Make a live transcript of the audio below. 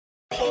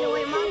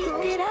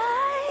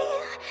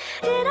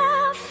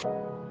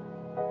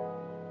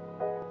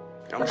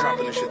I'm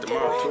dropping this shit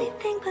tomorrow too.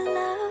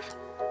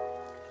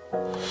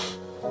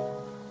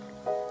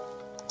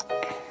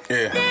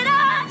 Yeah.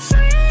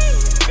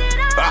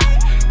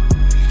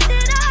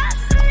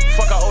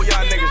 Fuck, I owe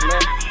y'all niggas,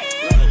 man.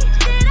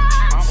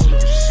 I don't owe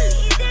shit.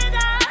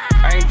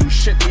 I ain't do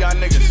shit to y'all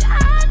niggas.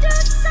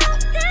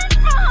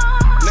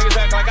 Niggas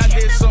act like I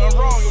did something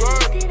wrong, you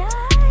heard?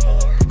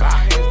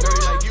 God, hands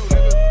dirty like you,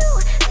 nigga.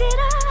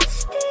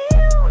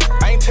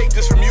 I ain't take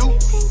this from you.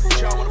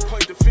 Y'all wanna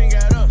point the finger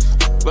at us.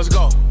 Let's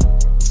go.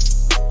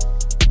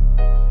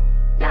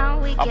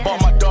 I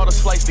bought my daughter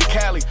sliced in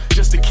Cali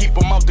just to keep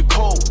them out the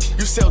cold.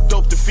 You sell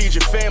dope to feed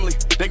your family,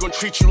 they gon'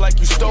 treat you like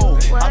you stole.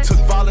 I took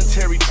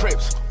voluntary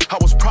trips. I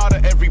was proud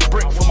of every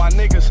brick for my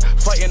niggas,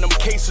 fighting them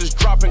cases,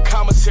 dropping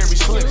commissary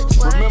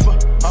slips. Remember,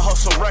 I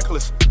hustle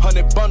reckless,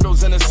 100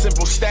 bundles in a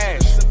simple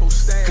stash.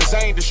 Cause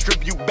I ain't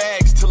distribute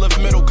bags to live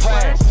middle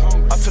class.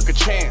 I took a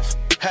chance,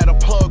 had a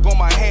plug on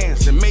my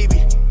hands, and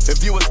maybe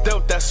if you was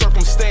dealt that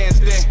circumstance,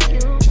 then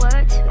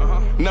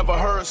never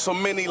heard so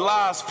many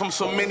lies from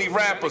so many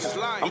rappers.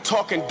 I'm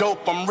talking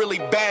dope, I'm really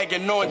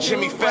bagging on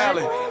Jimmy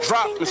Fallon.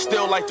 Dropped and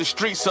still like the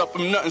streets up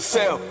and nothing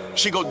sell.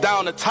 She go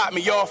down to top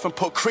me off and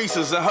put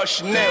creases in her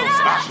Chanel.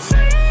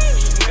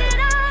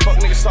 Fuck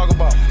niggas talk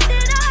about.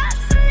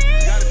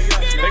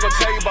 They gon'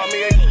 tell you about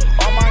me.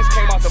 All mines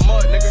came out the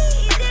mud, nigga.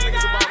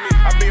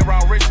 I be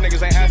around rich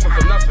niggas, ain't asking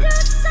for nothing.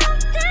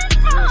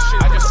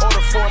 I just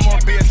ordered 4 more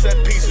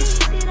BSF pieces.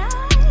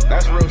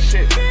 That's real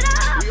shit.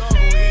 We all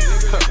gon' eat,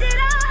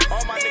 nigga.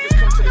 All my niggas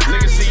come to the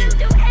niggas see you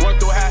run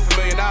through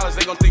 $500,000,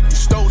 they gon' think you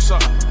stole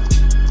something.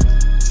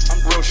 I'm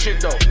real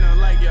shit though.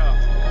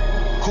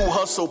 Who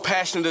hustle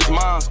passionate as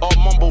mines, all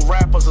mumble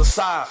rappers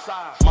aside.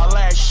 My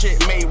last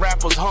shit made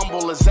rappers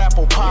humble as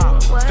apple pie.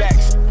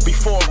 Facts,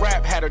 before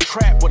rap had a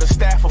trap with a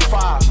staff of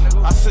 5.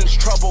 I sense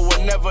trouble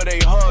whenever they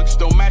hugs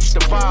don't match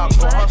the vibe.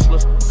 For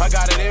hustlers, I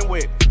got it in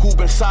with, who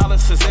been silent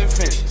since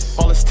infant.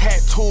 All this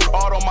tattooed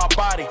art on my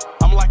body,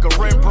 I'm like a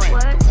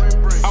Rembrandt.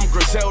 I'm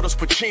Griselda's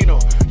Pacino,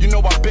 you know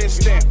I've been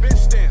stamped.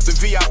 The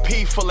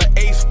VIP full of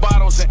ace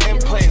bottles and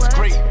implants.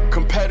 Great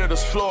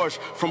competitors flourish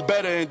from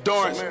better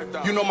endurance.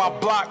 You know my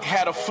block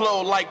had a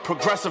flow like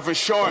Progressive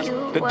Insurance.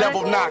 The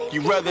devil knocked,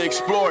 you rather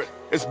explore it.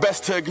 It's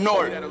best to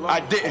ignore it. I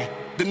didn't,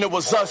 then it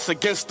was us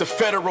against the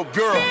Federal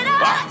Bureau.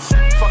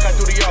 Fuck I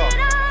do to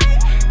y'all.